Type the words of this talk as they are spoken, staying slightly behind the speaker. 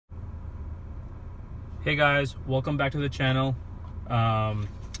Hey guys, welcome back to the channel.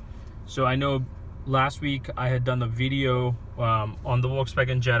 So I know last week I had done a video on the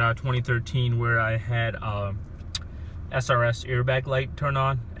Volkswagen Jetta 2013 where I had SRS airbag light turn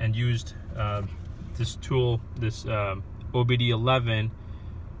on and used this tool, this OBDeleven,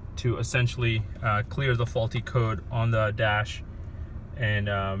 to essentially clear the faulty code on the dash and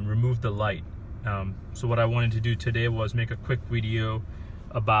remove the light. So what I wanted to do today was make a quick video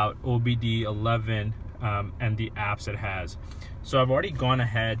about OBDeleven and the apps it has. So I've already gone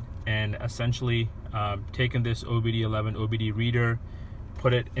ahead and essentially taken this OBDeleven OBD reader,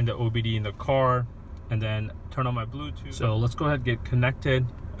 put it in the OBD in the car, and then turn on my Bluetooth. So let's go ahead and get connected.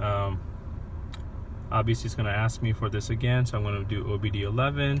 Obviously it's going to ask me for this again, so I'm going to do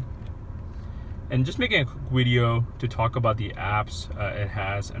OBDeleven and just making a quick video to talk about the apps it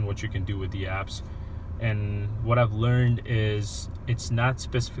has and what you can do with the apps. And what I've learned is it's not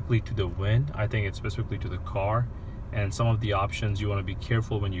specifically to the wind. I think it's specifically to the car, and some of the options you want to be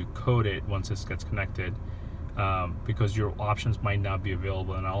careful when you code it once this gets connected, because your options might not be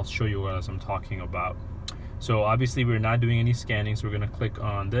available, and I'll show you what I'm talking about. So obviously we're not doing any scanning, so we're going to click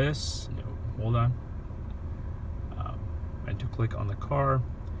on this. No, hold on. And to click on the car.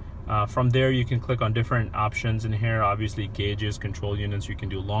 From there you can click on different options in here. Obviously gauges, control units, you can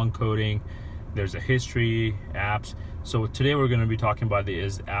do long coding. There's a history, apps. So today we're going to be talking about the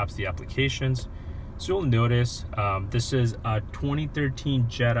apps, the applications. So you'll notice this is a 2013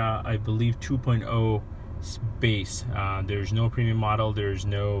 Jetta, I believe 2.0 base. There's no premium model, there's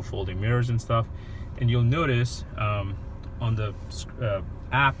no folding mirrors and stuff. And you'll notice on the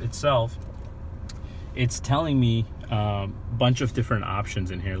app itself, it's telling me a bunch of different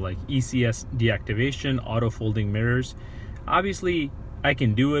options in here, like ECS deactivation, auto folding mirrors. Obviously I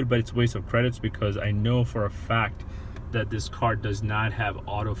can do it, but it's a waste of credits because I know for a fact that this car does not have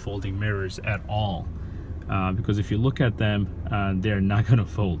auto folding mirrors at all, because if you look at them, they're not going to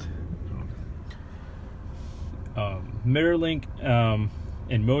fold. Mirror link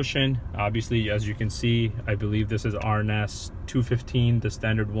in motion, obviously, as you can see, I believe this is RNS 215, the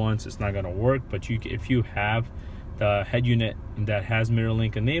standard ones. It's not going to work, but if you have the head unit that has mirror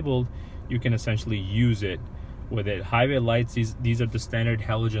link enabled, you can essentially use it with it. Highway lights, these are the standard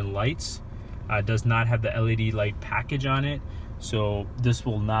halogen lights. Does not have the LED light package on it, so this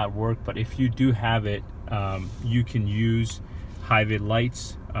will not work. But if you do have it, you can use highway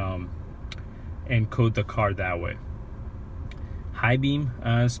lights and code the car that way. High beam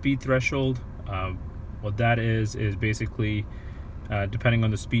speed threshold, what that is basically depending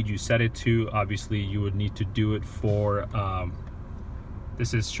on the speed you set it to. Obviously you would need to do it for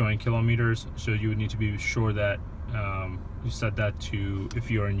this is showing kilometers, so you would need to be sure that you set that to,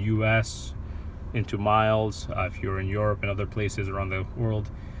 if you're in US, into miles. If you're in Europe and other places around the world,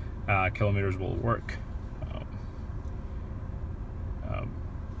 kilometers will work.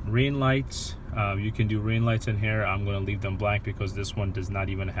 Rain lights, you can do rain lights in here. I'm going to leave them blank because this one does not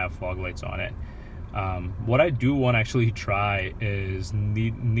even have fog lights on it. What I do want to actually try is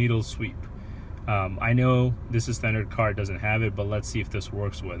needle sweep. I know this is standard car, doesn't have it, but let's see if this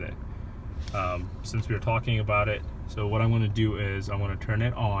works with it. Since we're talking about it, so what I'm going to do is I'm going to turn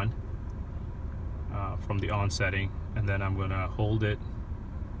it on from the on setting, and then I'm going to hold it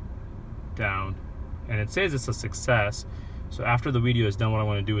down, and it says it's a success. So after the video is done, what I'm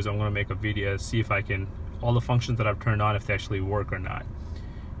going to do is I'm going to make a video, see if I can, all the functions that I've turned on, if they actually work or not.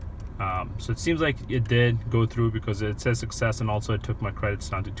 So it seems like it did go through because it says success, and also it took my credits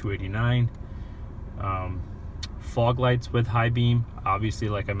down to 289. Fog lights with high beam, obviously,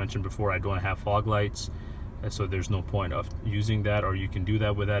 like I mentioned before, I don't have fog lights, so there's no point of using that, or you can do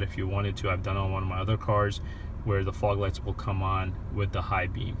that with that if you wanted to. I've done it on one of my other cars where the fog lights will come on with the high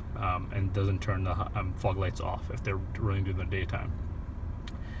beam and doesn't turn the fog lights off if they're running during the daytime.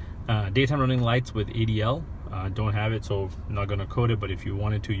 Daytime running lights with ADL, don't have it, so I'm not going to code it, but if you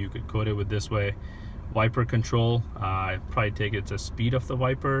wanted to, you could code it with this way. Wiper control, I'd probably take it to speed of the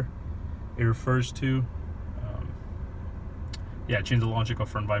wiper it refers to. Yeah, change the logic of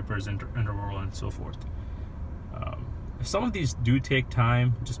front wipers, interval, and so forth. If some of these do take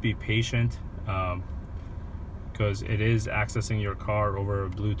time, just be patient, because it is accessing your car over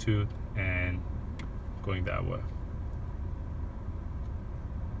Bluetooth and going that way.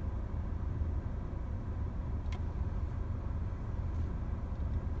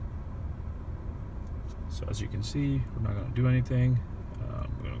 So as you can see, we're not going to do anything.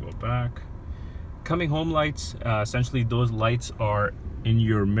 We're going to go back. Coming home lights, essentially those lights are in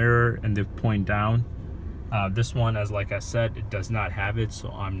your mirror and they point down. This one, as like I said, it does not have it, so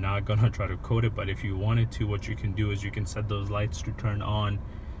I'm not gonna try to code it. But if you wanted to, what you can do is you can set those lights to turn on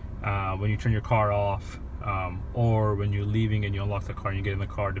when you turn your car off, or when you're leaving and you unlock the car and you get in the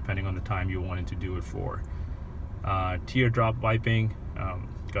car, depending on the time you wanted to do it for. Teardrop wiping,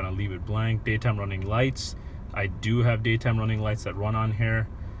 gonna leave it blank. Daytime running lights, I do have daytime running lights that run on here.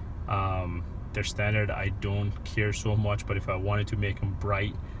 They're standard, I don't care so much, but if I wanted to make them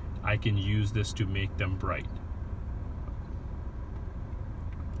bright, I can use this to make them bright.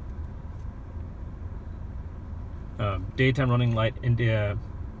 Daytime running light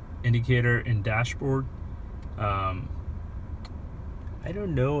indicator in dashboard. I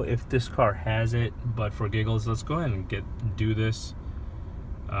don't know if this car has it, but for giggles, let's go ahead and do this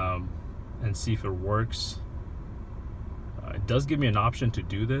and see if it works. It does give me an option to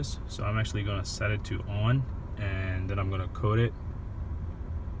do this, so I'm actually going to set it to on, and then I'm going to code it.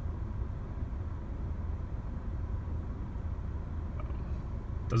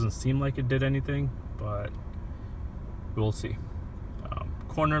 Doesn't seem like it did anything, but we'll see.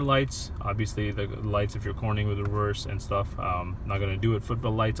 Corner lights, obviously the lights if you're cornering with reverse and stuff, not going to do it.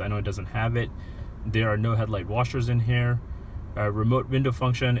 Football lights, I know it doesn't have it. There are no headlight washers in here. Remote window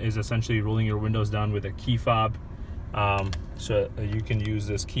function is essentially rolling your windows down with a key fob. So you can use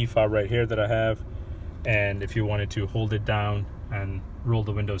this key fob right here that I have, and if you wanted to hold it down and roll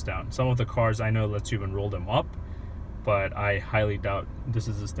the windows down. Some of the cars I know lets you even roll them up, but I highly doubt this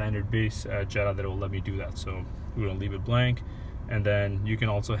is a standard base Jetta that will let me do that, so we're gonna leave it blank. And then you can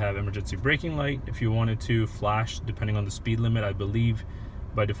also have emergency braking light if you wanted to flash, depending on the speed limit. I believe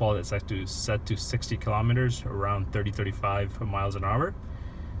by default it's set to 60 kilometers, around 30-35 miles an hour.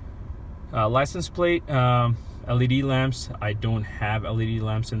 License plate, LED lamps, I don't have LED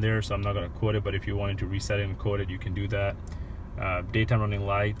lamps in there, so I'm not going to quote it, but if you wanted to reset it and quote it, you can do that. Daytime running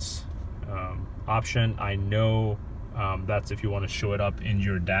lights option, I know that's if you want to show it up in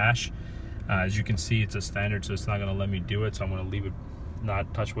your dash. As you can see, it's a standard, so it's not going to let me do it, so I'm going to leave it,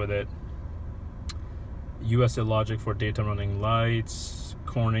 not touch with it. USA logic for daytime running lights,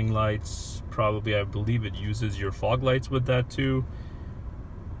 cornering lights, probably I believe it uses your fog lights with that too.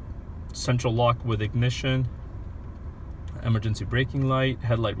 Central lock with ignition, emergency braking light,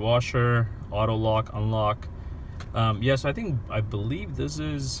 headlight washer, auto lock, unlock. Yeah, so I believe this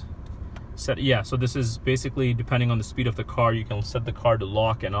is set. Yeah, so this is basically depending on the speed of the car, you can set the car to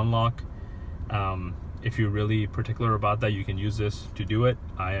lock and unlock. If you're really particular about that, you can use this to do it.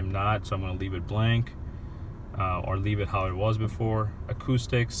 I am not, so I'm going to leave it blank, or leave it how it was before.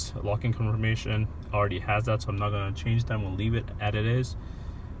 Acoustics, locking confirmation already has that, so I'm not going to change that. We'll leave it as it is.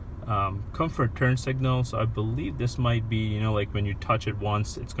 Comfort turn signal, so I believe this might be, you know, like when you touch it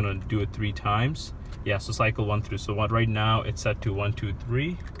once, it's going to do it 3 times. Yeah, so cycle 1 through. So right now it's set to 1, 2,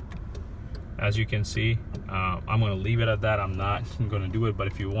 3. As you can see, I'm going to leave it at that. I'm not going to do it, but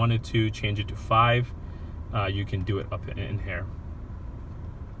if you wanted to change it to 5, you can do it up in here.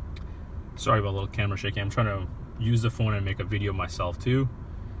 Sorry about a little camera shaking. I'm trying to use the phone and make a video myself too.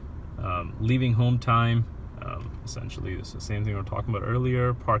 Leaving home time, essentially this is the same thing we were talking about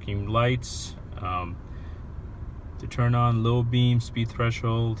earlier. Parking lights, to turn on, low beam, speed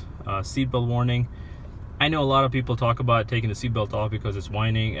threshold, seatbelt warning. I know a lot of people talk about taking the seatbelt off because it's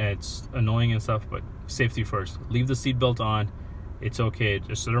whining and it's annoying and stuff, but safety first. Leave the seatbelt on. It's okay.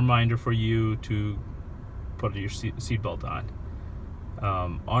 Just a reminder for you to put your seatbelt on.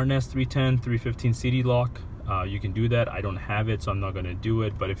 RNS 310, 315 CD lock. You can do that. I don't have it, so I'm not going to do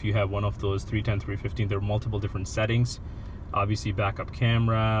it. But if you have one of those 310, 315, there are multiple different settings. Obviously, backup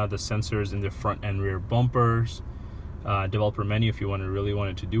camera, the sensors in the front and rear bumpers, developer menu. If you really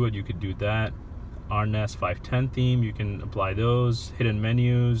wanted to do it, you could do that. RNS 510 theme, you can apply those. Hidden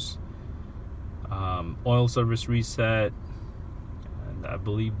menus, oil service reset, and I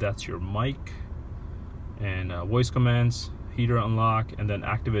believe that's your mic, and voice commands, heater unlock, and then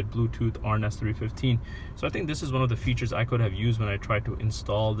activate Bluetooth RNS 315. So I think this is one of the features I could have used when I tried to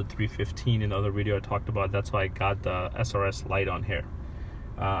install the 315 in the other video I talked about. That's why I got the SRS light on here.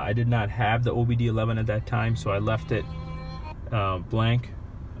 I did not have the OBDeleven at that time, so I left it blank.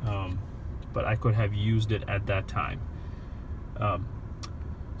 But I could have used it at that time.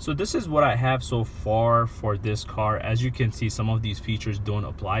 So this is what I have so far for this car. As you can see, some of these features don't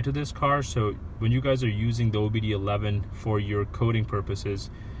apply to this car. So when you guys are using the OBDeleven for your coding purposes,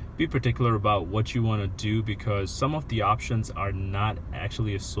 be particular about what you want to do, because some of the options are not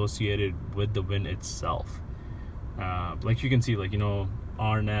actually associated with the VIN itself. Like you can see, like, you know,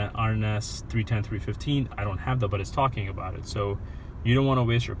 RNS 310, 315, I don't have that, but it's talking about it. So you don't want to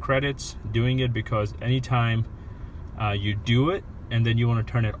waste your credits doing it, because anytime you do it and then you want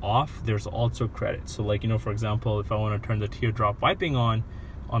to turn it off, there's also credits. So like, you know, for example, if I want to turn the teardrop wiping on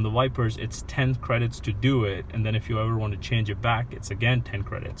On the wipers, it's 10 credits to do it, and then if you ever want to change it back, it's again 10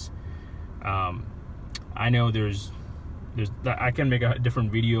 credits. I know I can make a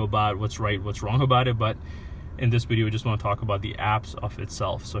different video about what's right, what's wrong about it, but in this video, we just want to talk about the apps of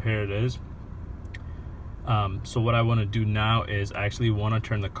itself. So here it is. So what I want to do now is I actually want to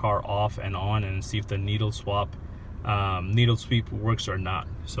turn the car off and on and see if the needle sweep works or not.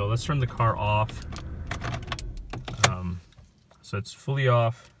 So let's turn the car off. So it's fully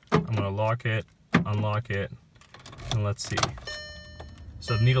off. I'm gonna lock it, unlock it, and let's see.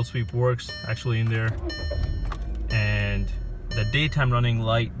 So the needle sweep works actually in there. And the daytime running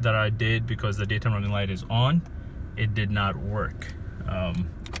light that I did, because the daytime running light is on, it did not work.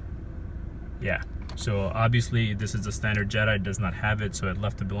 Yeah, so obviously this is the standard Jetta, it does not have it, so it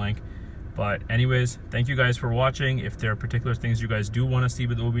left it blank. But anyways, thank you guys for watching. If there are particular things you guys do want to see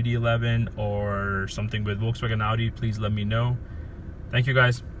with OBDeleven or something with Volkswagen Audi, please let me know. Thank you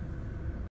guys.